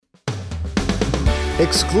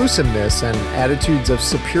Exclusiveness and attitudes of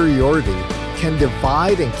superiority can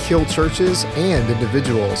divide and kill churches and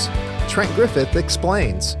individuals. Trent Griffith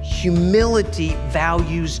explains. Humility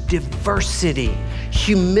values diversity.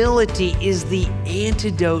 Humility is the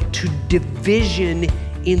antidote to division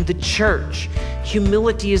in the church.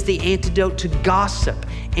 Humility is the antidote to gossip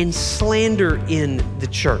and slander in the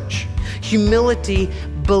church. Humility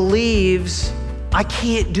believes I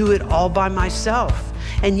can't do it all by myself.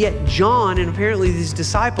 And yet John and apparently these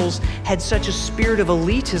disciples had such a spirit of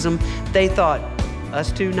elitism, they thought,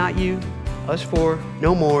 us two, not you, us four,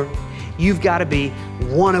 no more. You've got to be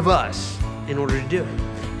one of us in order to do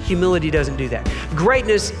it. Humility doesn't do that.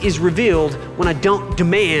 Greatness is revealed when I don't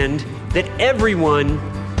demand that everyone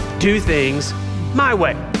do things my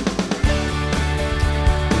way.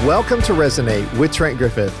 Welcome to Resonate with Trent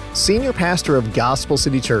Griffith, Senior Pastor of Gospel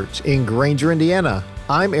City Church in Granger, Indiana.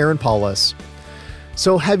 I'm Aaron Paulus.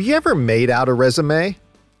 So have you ever made out a resume?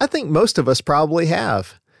 I think most of us probably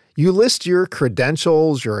have. You list your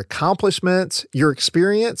credentials, your accomplishments, your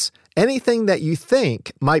experience, anything that you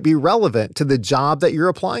think might be relevant to the job that you're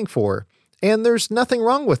applying for. And there's nothing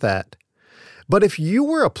wrong with that. But if you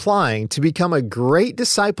were applying to become a great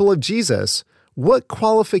disciple of Jesus, what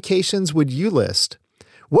qualifications would you list?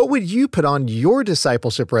 What would you put on your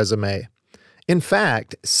discipleship resume? In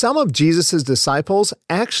fact, some of Jesus' disciples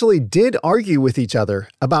actually did argue with each other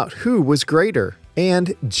about who was greater,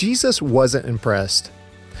 and Jesus wasn't impressed.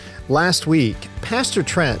 Last week, Pastor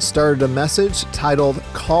Trent started a message titled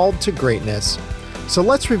Called to Greatness. So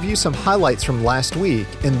let's review some highlights from last week,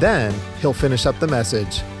 and then he'll finish up the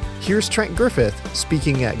message. Here's Trent Griffith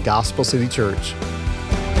speaking at Gospel City Church.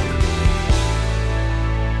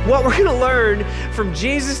 What we're going to learn from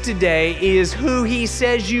Jesus today is who he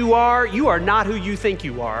says you are. You are not who you think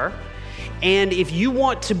you are. And if you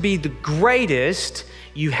want to be the greatest,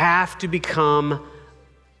 you have to become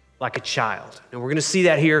like a child. And we're going to see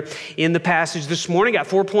that here in the passage this morning. Got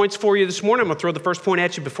 4 points for you this morning. I'm going to throw the first point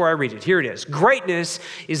at you before I read it. Here it is. Greatness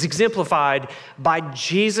is exemplified by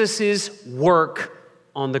Jesus' work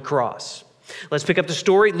on the cross. Let's pick up the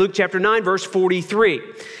story. Luke chapter 9, verse 43.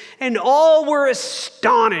 And all were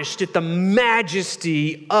astonished at the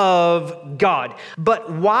majesty of God.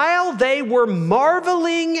 But while they were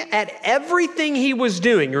marveling at everything he was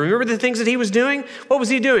doing, you remember the things that he was doing? What was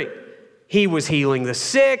he doing? He was healing the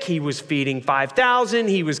sick. He was feeding 5,000.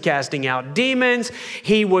 He was casting out demons.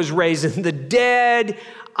 He was raising the dead.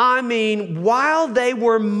 I mean, while they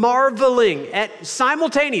were marveling at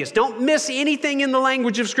simultaneous, don't miss anything in the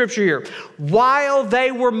language of Scripture here. While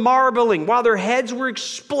they were marveling, while their heads were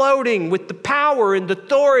exploding with the power and the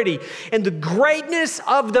authority and the greatness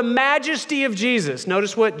of the majesty of Jesus.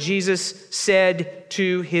 Notice what Jesus said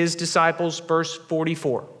to his disciples, verse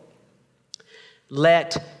 44.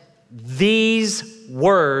 Let these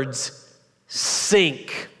words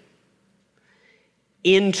sink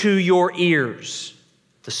into your ears.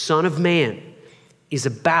 The Son of Man is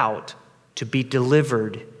about to be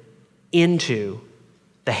delivered into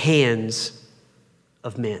the hands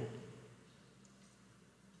of men.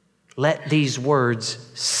 Let these words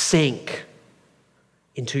sink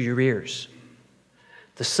into your ears.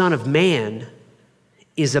 The Son of Man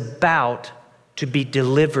is about to be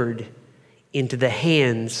delivered into the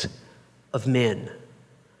hands of men.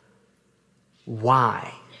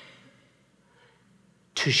 Why?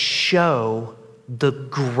 To show the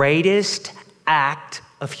greatest act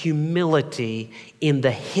of humility in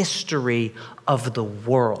the history of the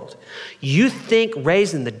world. You think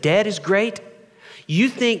raising the dead is great? You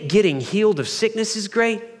think getting healed of sickness is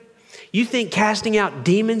great? You think casting out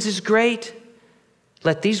demons is great?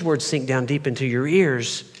 Let these words sink down deep into your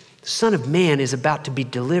ears. The Son of Man is about to be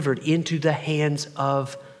delivered into the hands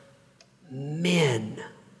of men.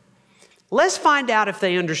 Let's find out if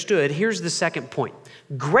they understood. Here's the second point.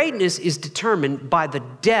 Greatness is determined by the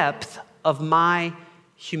depth of my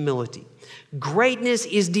humility. Greatness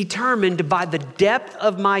is determined by the depth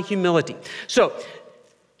of my humility. So,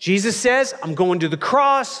 Jesus says, I'm going to the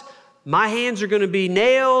cross. My hands are going to be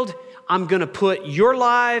nailed. I'm going to put your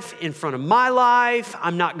life in front of my life.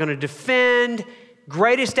 I'm not going to defend.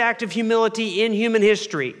 Greatest act of humility in human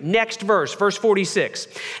history. Next verse, verse 46.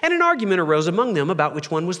 And an argument arose among them about which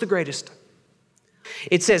one was the greatest.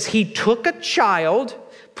 It says, he took a child,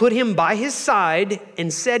 put him by his side,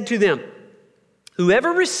 and said to them,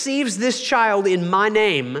 whoever receives this child in my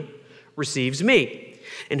name receives me.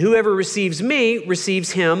 And whoever receives me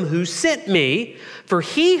receives him who sent me. For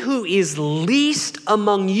he who is least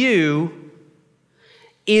among you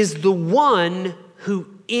is the one who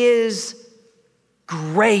is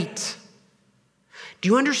great. Do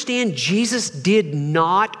you understand? Jesus did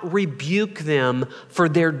not rebuke them for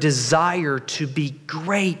their desire to be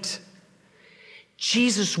great.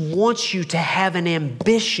 Jesus wants you to have an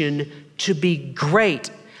ambition to be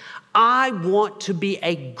great. I want to be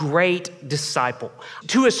a great disciple.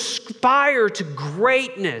 To aspire to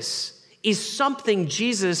greatness is something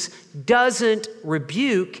Jesus doesn't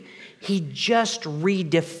rebuke. He just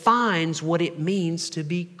redefines what it means to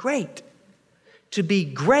be great. To be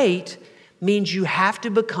great means you have to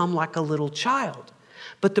become like a little child.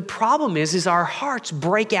 But the problem is our hearts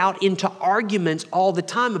break out into arguments all the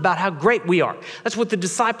time about how great we are. That's what the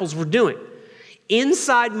disciples were doing.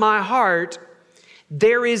 Inside my heart,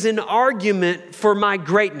 there is an argument for my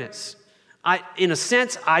greatness. In a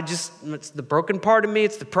sense, it's the broken part of me.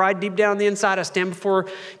 It's the pride deep down the inside. I stand before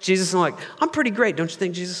Jesus and I'm like, I'm pretty great, don't you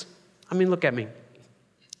think, Jesus? Look at me.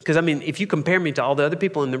 Because, if you compare me to all the other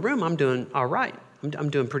people in the room, I'm doing all right. I'm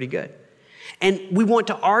doing pretty good. And we want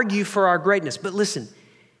to argue for our greatness. But listen,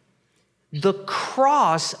 the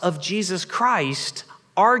cross of Jesus Christ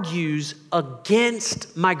argues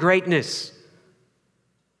against my greatness.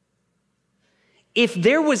 If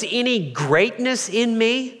there was any greatness in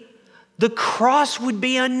me, the cross would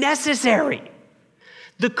be unnecessary.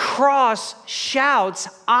 The cross shouts,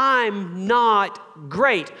 I'm not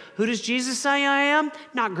great. Who does Jesus say I am?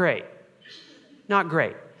 Not great. Not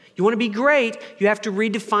great. You want to be great, you have to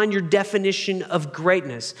redefine your definition of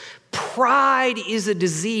greatness. Pride is a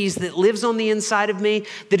disease that lives on the inside of me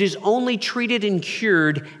that is only treated and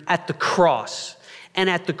cured at the cross. And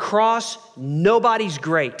at the cross, nobody's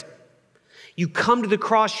great. You come to the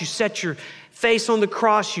cross, you set your face on the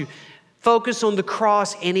cross, you focus on the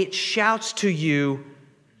cross, and it shouts to you,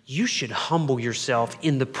 you should humble yourself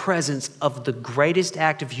in the presence of the greatest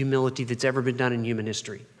act of humility that's ever been done in human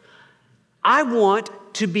history. I want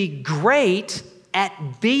to be great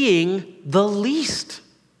at being the least.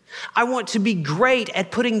 I want to be great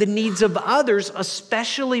at putting the needs of others,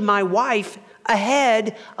 especially my wife,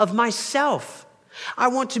 ahead of myself. I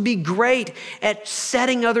want to be great at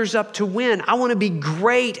setting others up to win. I want to be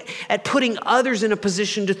great at putting others in a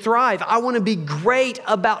position to thrive. I want to be great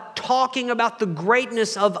about talking about the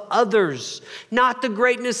greatness of others, not the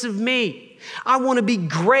greatness of me. I want to be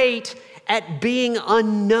great at being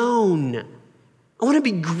unknown. I want to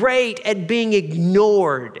be great at being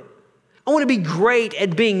ignored. I want to be great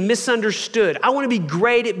at being misunderstood. I want to be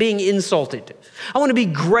great at being insulted. I want to be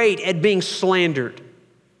great at being slandered.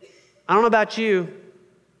 I don't know about you.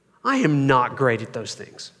 I am not great at those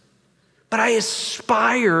things. But I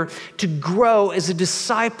aspire to grow as a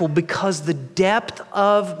disciple because the depth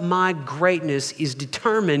of my greatness is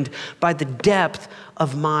determined by the depth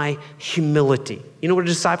of my humility. You know what a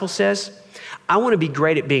disciple says? I want to be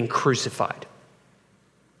great at being crucified.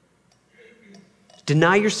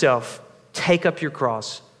 Deny yourself, take up your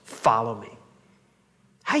cross, follow me.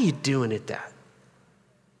 How you doing at that?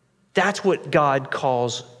 That's what God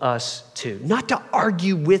calls us to, not to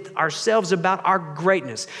argue with ourselves about our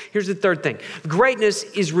greatness. Here's the third thing. Greatness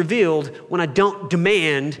is revealed when I don't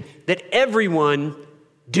demand that everyone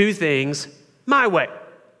do things my way.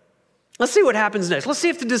 Let's see what happens next. Let's see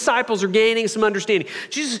if the disciples are gaining some understanding.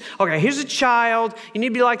 Jesus, okay, here's a child. You need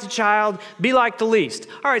to be like the child, be like the least.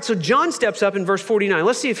 All right, so John steps up in verse 49.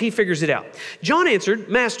 Let's see if he figures it out. John answered,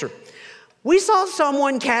 Master, we saw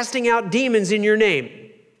someone casting out demons in your name.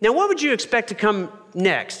 Now, what would you expect to come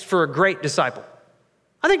next for a great disciple?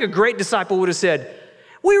 I think a great disciple would have said,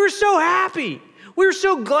 we were so happy. We were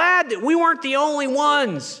so glad that we weren't the only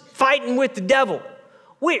ones fighting with the devil.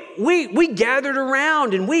 We gathered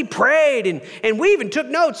around and we prayed and we even took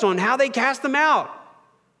notes on how they cast them out.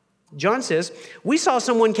 John says, we saw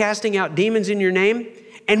someone casting out demons in your name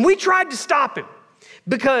and we tried to stop him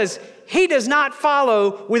because he does not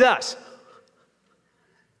follow with us.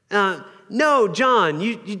 No, John,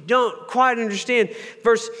 you don't quite understand.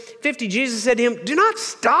 Verse 50, Jesus said to him, do not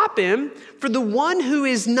stop him, for the one who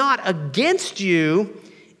is not against you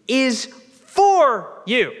is for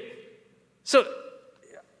you. So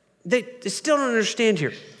they still don't understand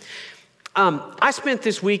here. I spent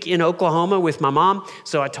this week in Oklahoma with my mom.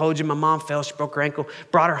 So I told you my mom fell, she broke her ankle,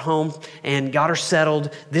 brought her home and got her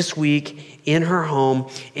settled this week in her home.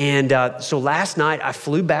 And so last night I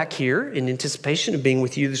flew back here in anticipation of being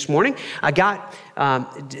with you this morning. I got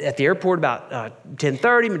at the airport about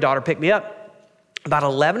 10:30. My daughter picked me up. About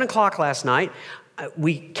 11 o'clock last night,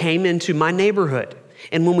 we came into my neighborhood.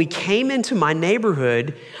 And when we came into my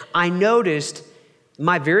neighborhood, I noticed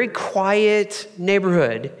my very quiet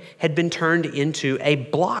neighborhood had been turned into a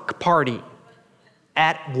block party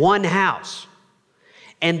at one house.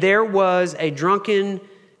 And there was a drunken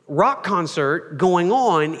rock concert going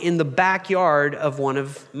on in the backyard of one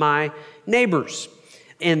of my neighbors.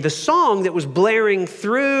 And the song that was blaring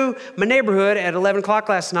through my neighborhood at 11 o'clock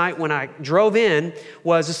last night when I drove in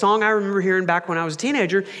was a song I remember hearing back when I was a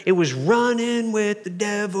teenager. It was Running with the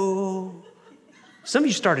Devil. Some of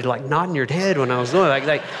you started like nodding your head when I was doing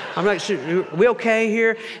like I'm like, are we okay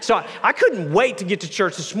here? So I couldn't wait to get to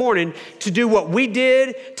church this morning to do what we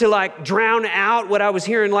did to like drown out what I was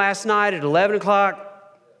hearing last night at 11 o'clock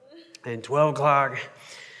and 12 o'clock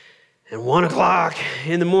and 1 o'clock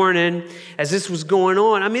in the morning as this was going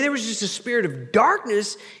on. I mean, there was just a spirit of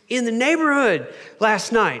darkness in the neighborhood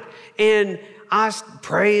last night. And I was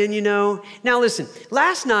praying, you know. Now listen,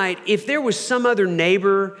 last night, if there was some other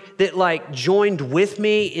neighbor that like joined with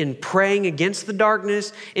me in praying against the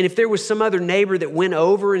darkness, and if there was some other neighbor that went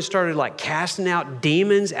over and started like casting out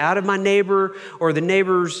demons out of my neighbor or the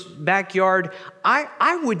neighbor's backyard,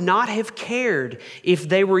 I would not have cared if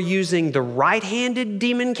they were using the right-handed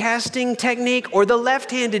demon casting technique or the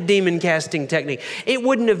left-handed demon casting technique. It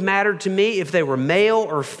wouldn't have mattered to me if they were male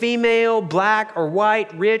or female, black or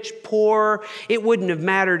white, rich, poor. It wouldn't have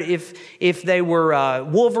mattered if they were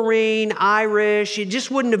Wolverine, Irish. It just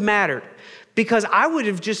wouldn't have mattered because I would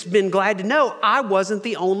have just been glad to know I wasn't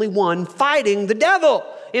the only one fighting the devil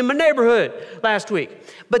in my neighborhood last week.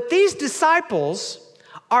 But these disciples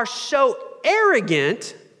are so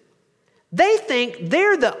arrogant, they think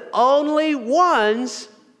they're the only ones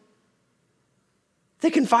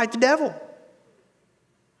that can fight the devil.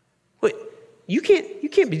 Wait, you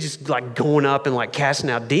can't be just like going up and like casting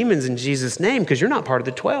out demons in Jesus' name because you're not part of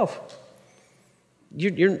the 12.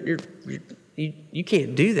 You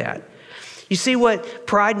can't do that. You see what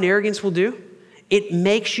pride and arrogance will do? It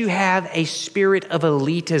makes you have a spirit of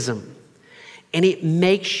elitism. And it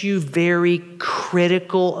makes you very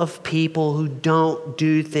critical of people who don't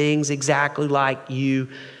do things exactly like you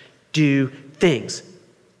do things.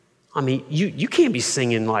 I mean, you can't be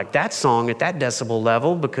singing like that song at that decibel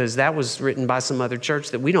level because that was written by some other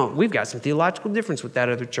church that we've got some theological difference with that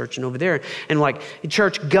other church and over there. And like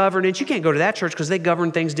church governance, you can't go to that church because they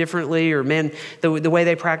govern things differently or man, the way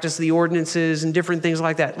they practice the ordinances and different things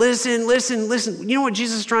like that. Listen. You know what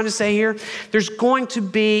Jesus is trying to say here? There's going to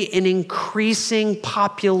be an increasing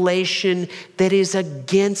population that is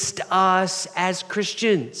against us as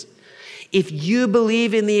Christians. If you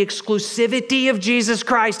believe in the exclusivity of Jesus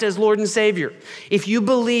Christ as Lord and Savior, if you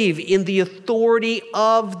believe in the authority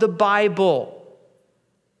of the Bible,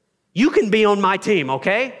 you can be on my team,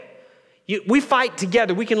 okay? We fight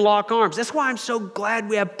together. We can lock arms. That's why I'm so glad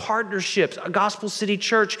we have partnerships. Gospel City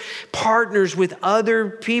Church partners with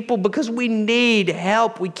other people because we need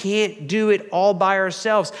help. We can't do it all by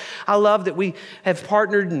ourselves. I love that we have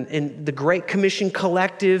partnered in the Great Commission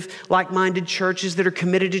Collective, like-minded churches that are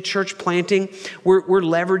committed to church planting. We're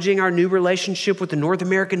leveraging our new relationship with the North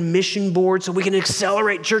American Mission Board so we can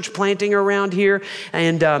accelerate church planting around here.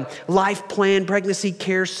 And Life Plan, Pregnancy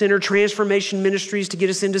Care Center, Transformation Ministries to get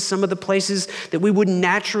us into some of the places that we wouldn't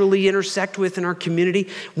naturally intersect with in our community.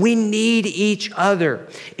 We need each other.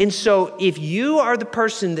 And so if you are the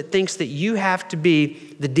person that thinks that you have to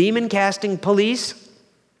be the demon casting police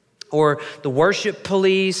or the worship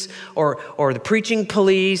police or the preaching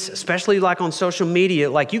police, especially like on social media,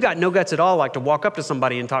 like you got no guts at all like to walk up to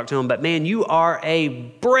somebody and talk to them, but man, you are a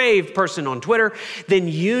brave person on Twitter, then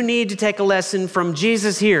you need to take a lesson from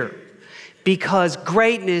Jesus here. Because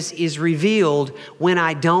greatness is revealed when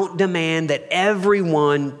I don't demand that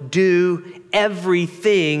everyone do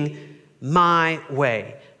everything my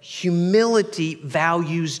way. Humility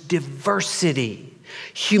values diversity.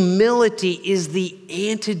 Humility is the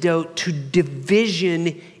antidote to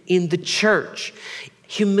division in the church.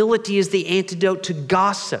 Humility is the antidote to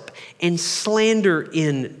gossip and slander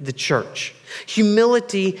in the church.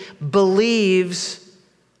 Humility believes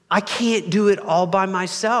I can't do it all by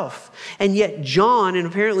myself. And yet John and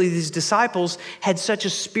apparently these disciples had such a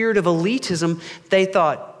spirit of elitism, they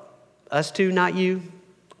thought, us two, not you,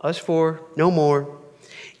 us four, no more.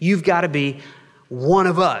 You've got to be one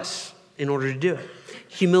of us in order to do it.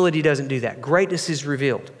 Humility doesn't do that. Greatness is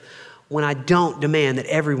revealed when I don't demand that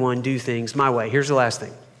everyone do things my way. Here's the last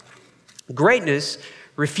thing. Greatness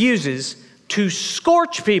refuses to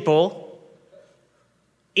scorch people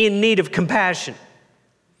in need of compassion.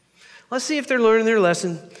 Let's see if they're learning their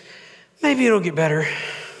lesson. Maybe it'll get better.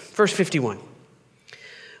 Verse 51.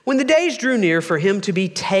 When the days drew near for him to be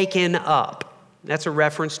taken up, that's a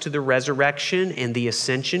reference to the resurrection and the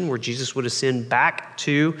ascension where Jesus would ascend back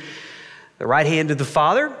to the right hand of the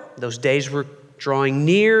Father. Those days were drawing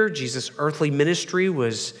near. Jesus' earthly ministry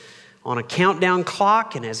was on a countdown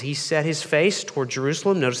clock. And as he set his face toward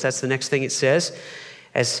Jerusalem, notice that's the next thing it says,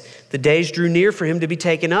 As the days drew near for him to be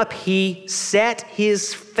taken up, he set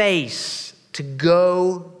his face to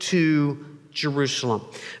go to Jerusalem.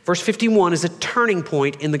 Verse 51 is a turning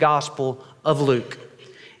point in the Gospel of Luke.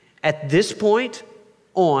 At this point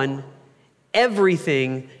on,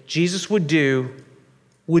 everything Jesus would do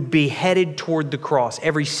would be headed toward the cross.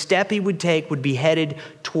 Every step he would take would be headed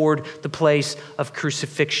toward the place of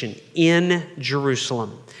crucifixion in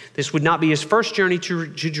Jerusalem. This would not be his first journey to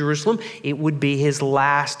Jerusalem. It would be his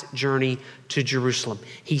last journey to Jerusalem.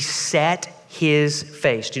 He set his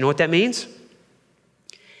face. Do you know what that means?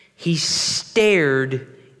 He stared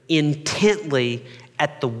intently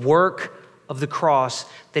at the work of the cross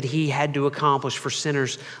that he had to accomplish for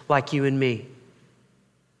sinners like you and me.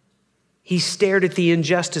 He stared at the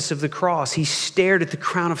injustice of the cross. He stared at the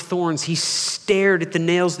crown of thorns. He stared at the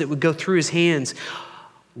nails that would go through his hands.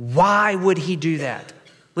 Why would he do that?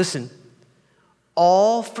 Listen,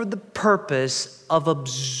 all for the purpose of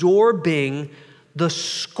absorbing the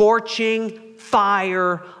scorching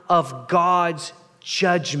fire of God's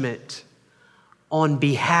judgment on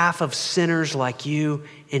behalf of sinners like you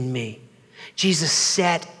and me. Jesus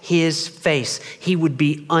set his face. He would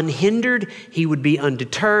be unhindered. He would be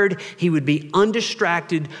undeterred. He would be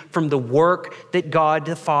undistracted from the work that God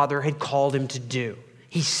the Father had called him to do.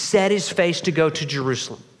 He set his face to go to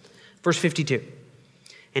Jerusalem. Verse 52.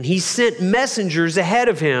 And he sent messengers ahead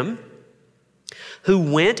of him who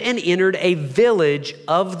went and entered a village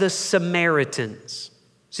of the Samaritans.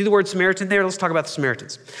 See the word Samaritan there? Let's talk about the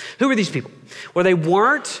Samaritans. Who were these people? Well, they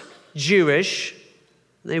weren't Jewish.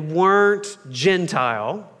 They weren't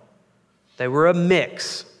Gentile. They were a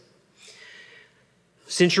mix.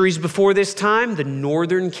 Centuries before this time, the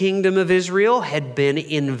northern kingdom of Israel had been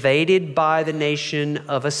invaded by the nation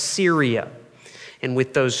of Assyria. And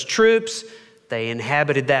with those troops, they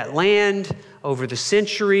inhabited that land over the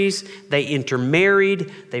centuries. They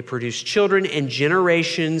intermarried. They produced children and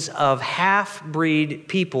generations of half-breed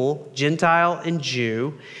people, Gentile and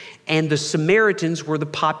Jew. And the Samaritans were the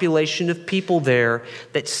population of people there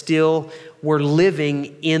that still were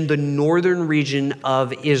living in the northern region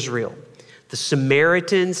of Israel. The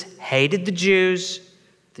Samaritans hated the Jews.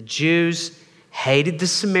 The Jews hated the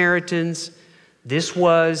Samaritans. This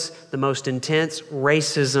was the most intense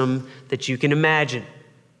racism that you can imagine.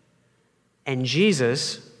 And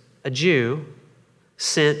Jesus, a Jew,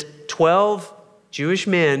 sent 12 Jewish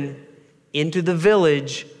men into the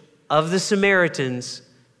village of the Samaritans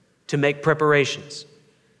to make preparations.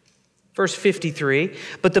 Verse 53,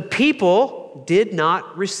 but the people did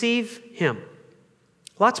not receive him.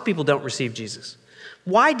 Lots of people don't receive Jesus.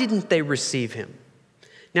 Why didn't they receive him?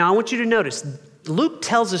 Now, I want you to notice, Luke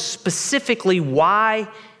tells us specifically why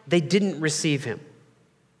they didn't receive him.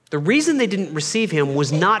 The reason they didn't receive him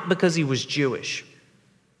was not because he was Jewish.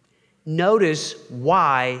 Notice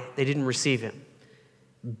why they didn't receive him.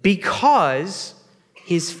 Because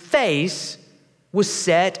his face was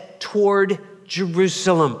set toward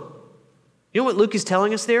Jerusalem. You know what Luke is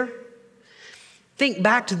telling us there? Think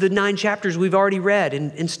back to the 9 chapters we've already read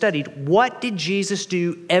and studied. What did Jesus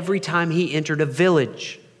do every time he entered a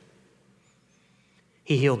village?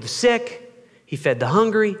 He healed the sick. He fed the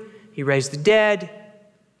hungry. He raised the dead.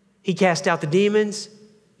 He cast out the demons.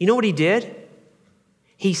 You know what he did?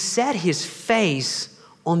 He set his face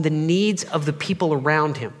on the needs of the people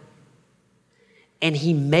around him. And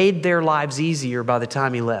he made their lives easier by the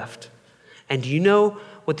time he left. And do you know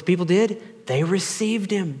what the people did? They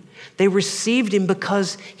received him. They received him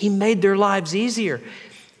because he made their lives easier.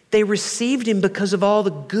 They received him because of all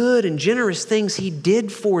the good and generous things he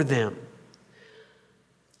did for them.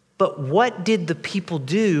 But what did the people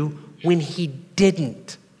do when he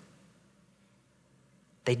didn't?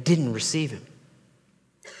 They didn't receive him.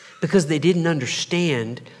 Because they didn't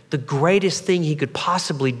understand the greatest thing he could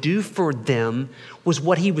possibly do for them was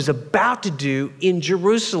what he was about to do in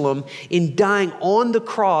Jerusalem in dying on the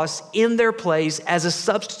cross in their place as a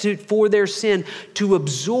substitute for their sin to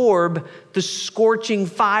absorb the scorching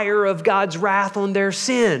fire of God's wrath on their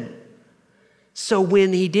sin. So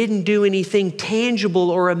when he didn't do anything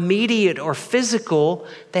tangible or immediate or physical,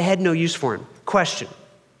 they had no use for him. Question.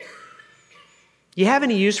 You have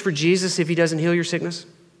any use for Jesus if he doesn't heal your sickness?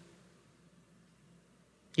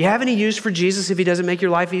 You have any use for Jesus if he doesn't make your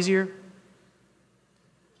life easier?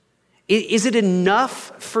 Is it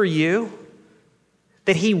enough for you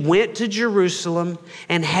that he went to Jerusalem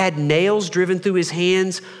and had nails driven through his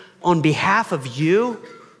hands on behalf of you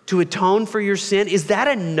to atone for your sin? Is that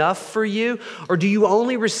enough for you? Or do you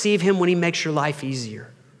only receive him when he makes your life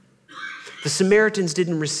easier? The Samaritans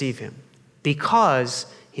didn't receive him because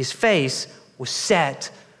his face was set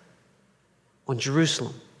on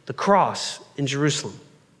Jerusalem, the cross in Jerusalem.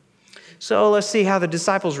 So let's see how the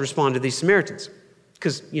disciples respond to these Samaritans,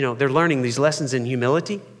 because, they're learning these lessons in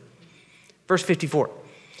humility. Verse 54.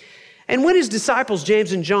 And when his disciples,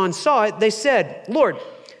 James and John, saw it, they said, Lord,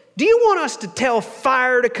 do you want us to tell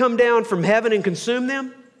fire to come down from heaven and consume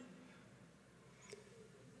them?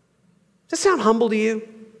 Does that sound humble to you?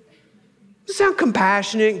 Does that sound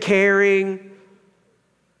compassionate, caring?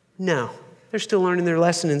 No, they're still learning their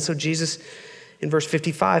lesson. And so Jesus, in verse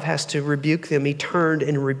 55, has to rebuke them. He turned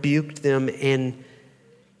and rebuked them, and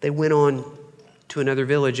they went on to another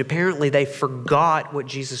village. Apparently, they forgot what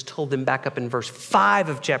Jesus told them back up in verse 5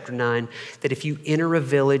 of chapter 9, that if you enter a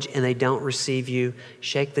village and they don't receive you,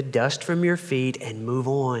 shake the dust from your feet and move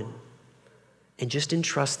on, and just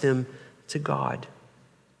entrust them to God.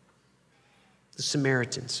 The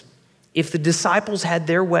Samaritans. If the disciples had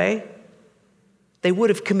their way, they would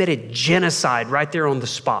have committed genocide right there on the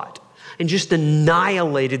spot and just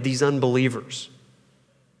annihilated these unbelievers.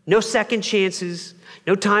 No second chances,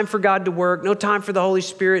 no time for God to work, no time for the Holy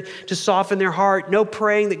Spirit to soften their heart, no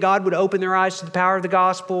praying that God would open their eyes to the power of the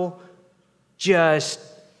gospel. Just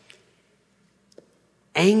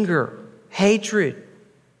anger, hatred,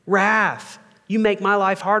 wrath. You make my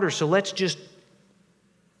life harder, so let's just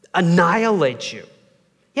annihilate you.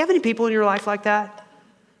 You have any people in your life like that?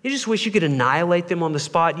 You just wish you could annihilate them on the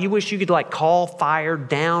spot. You wish you could call fire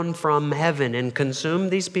down from heaven and consume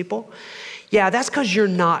these people. Yeah, that's because you're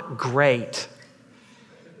not great.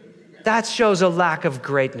 That shows a lack of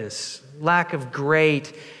greatness, lack of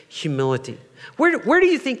great humility. Where do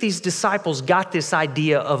you think these disciples got this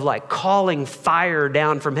idea of calling fire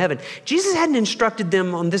down from heaven? Jesus hadn't instructed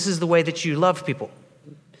them on this is the way that you love people.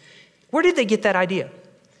 Where did they get that idea?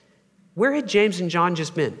 Where had James and John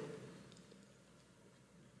just been?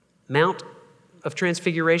 Mount of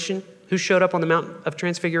Transfiguration. Who showed up on the Mount of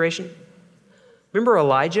Transfiguration? Remember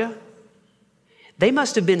Elijah? They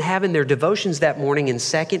must have been having their devotions that morning in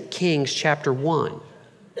 2 Kings chapter 1.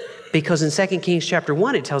 Because in 2 Kings chapter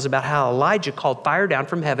 1, it tells about how Elijah called fire down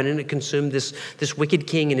from heaven and it consumed this wicked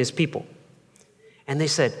king and his people. And they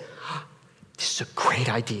said, this is a great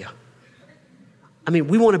idea.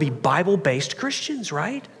 We want to be Bible-based Christians,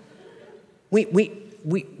 right? We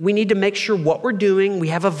need to make sure what we're doing, we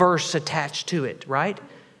have a verse attached to it, right?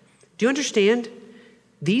 Do you understand?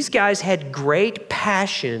 These guys had great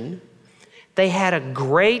passion. They had a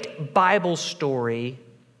great Bible story,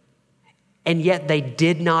 and yet they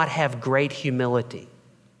did not have great humility.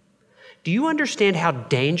 Do you understand how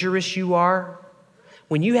dangerous you are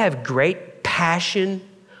when you have great passion,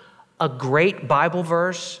 a great Bible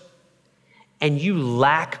verse, and you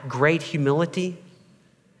lack great humility?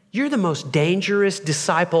 You're the most dangerous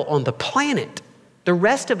disciple on the planet. The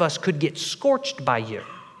rest of us could get scorched by you.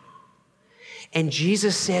 And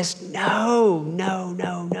Jesus says, no.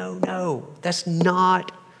 That's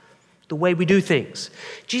not the way we do things.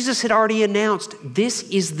 Jesus had already announced this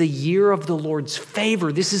is the year of the Lord's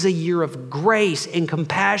favor. This is a year of grace and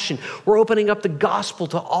compassion. We're opening up the gospel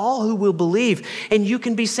to all who will believe, and you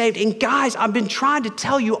can be saved. And guys, I've been trying to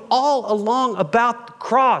tell you all along about the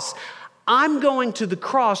cross. I'm going to the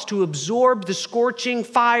cross to absorb the scorching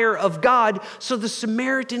fire of God so the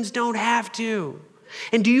Samaritans don't have to.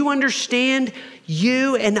 And do you understand?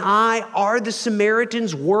 You and I are the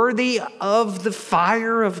Samaritans worthy of the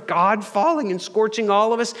fire of God falling and scorching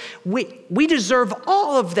all of us. We deserve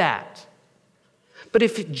all of that. But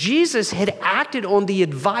if Jesus had acted on the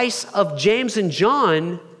advice of James and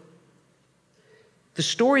John, the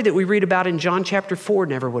story that we read about in John chapter 4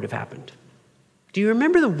 never would have happened. Do you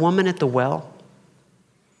remember the woman at the well?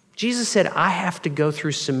 Jesus said, I have to go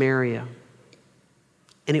through Samaria.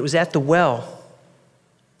 And it was at the well.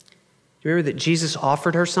 You remember that Jesus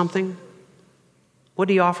offered her something? What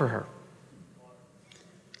did he offer her?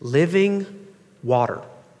 Living water.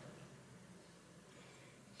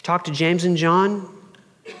 Talk to James and John,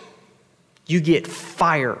 you get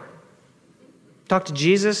fire. Talk to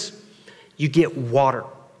Jesus, you get water.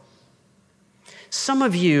 Some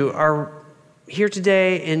of you are here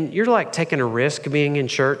today and you're taking a risk being in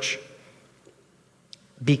church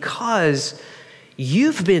because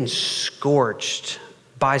you've been scorched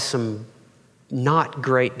by some not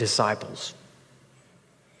great disciples.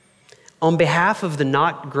 On behalf of the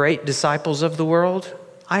not great disciples of the world,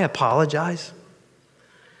 I apologize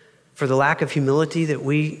for the lack of humility that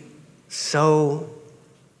we so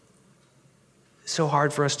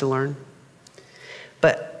hard for us to learn.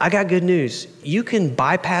 But I got good news. You can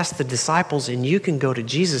bypass the disciples and you can go to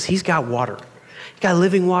Jesus. He's got water. He's got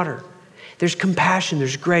living water. There's compassion,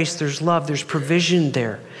 there's grace, there's love, there's provision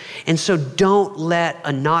there. And so don't let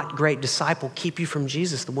a not great disciple keep you from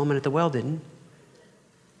Jesus. The woman at the well didn't.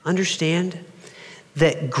 understand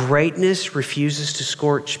that greatness refuses to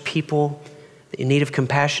scorch people in need of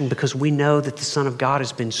compassion because we know that the Son of God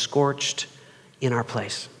has been scorched in our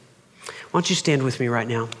place. Why don't you stand with me right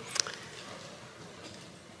now?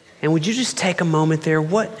 And would you just take a moment there?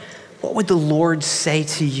 What would the Lord say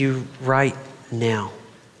to you right now?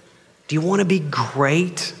 Do you want to be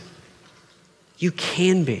great? You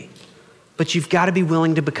can be, but you've got to be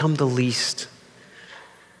willing to become the least.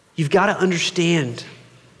 You've got to understand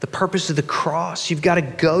the purpose of the cross. You've got to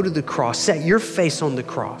go to the cross, set your face on the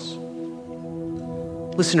cross.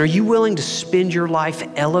 Listen, are you willing to spend your life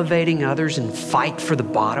elevating others and fight for the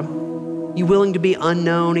bottom? You willing to be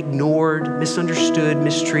unknown, ignored, misunderstood,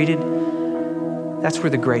 mistreated? That's where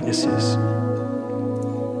the greatness is.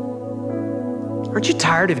 Aren't you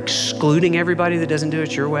tired of excluding everybody that doesn't do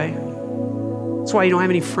it your way? That's why you don't have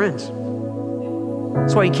any friends.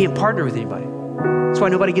 That's why you can't partner with anybody. That's why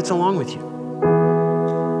nobody gets along with you.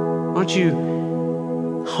 Why don't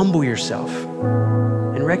you humble yourself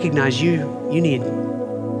and recognize you need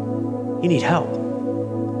help.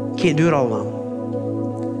 You can't do it all alone.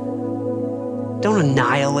 Don't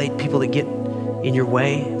annihilate people that get in your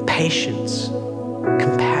way. Patience,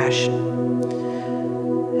 compassion.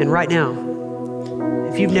 And right now,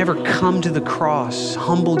 if you've never come to the cross,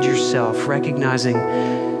 humbled yourself, recognizing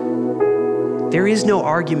there is no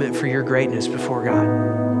argument for your greatness before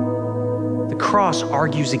God. The cross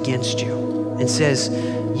argues against you and says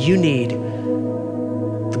you need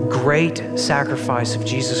the great sacrifice of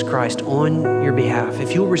Jesus Christ on your behalf.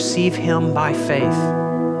 If you'll receive him by faith,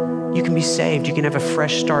 you can be saved. You can have a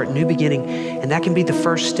fresh start, new beginning, and that can be the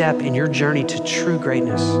first step in your journey to true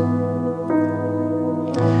greatness.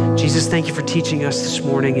 Jesus, thank you for teaching us this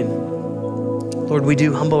morning. And Lord, we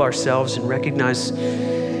do humble ourselves and recognize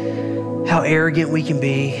how arrogant we can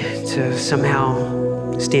be to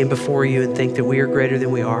somehow stand before you and think that we are greater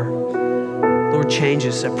than we are. Lord, change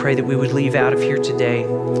us. I pray that we would leave out of here today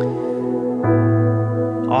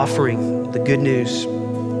offering the good news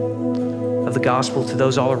of the gospel to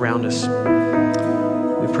those all around us.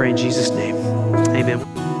 We pray in Jesus' name. Amen.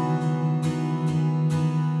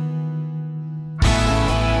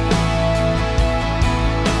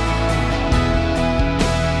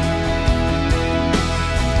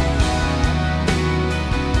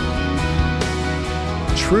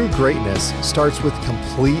 True greatness starts with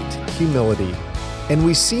complete humility, and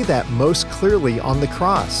we see that most clearly on the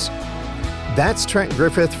cross. That's Trent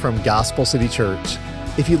Griffith from Gospel City Church.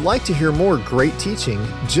 If you'd like to hear more great teaching,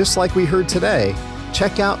 just like we heard today,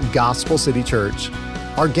 check out Gospel City Church.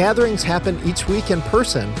 Our gatherings happen each week in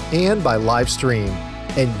person and by live stream,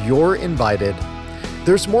 and you're invited.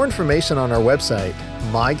 There's more information on our website,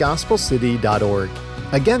 mygospelcity.org.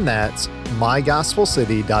 Again, that's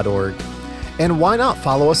mygospelcity.org. And why not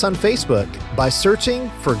follow us on Facebook by searching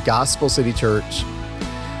for Gospel City Church?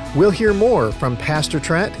 We'll hear more from Pastor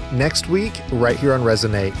Trent next week right here on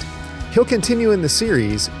Resonate. He'll continue in the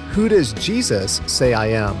series, Who Does Jesus Say I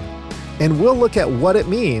Am? And we'll look at what it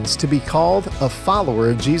means to be called a follower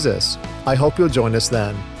of Jesus. I hope you'll join us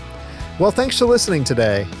then. Well, thanks for listening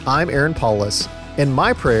today. I'm Aaron Paulus, and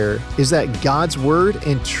my prayer is that God's Word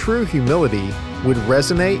and true humility would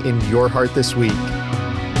resonate in your heart this week.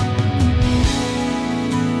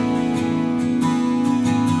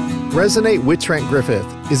 Resonate with Trent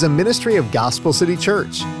Griffith is a ministry of Gospel City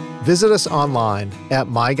Church. Visit us online at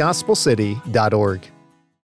mygospelcity.org.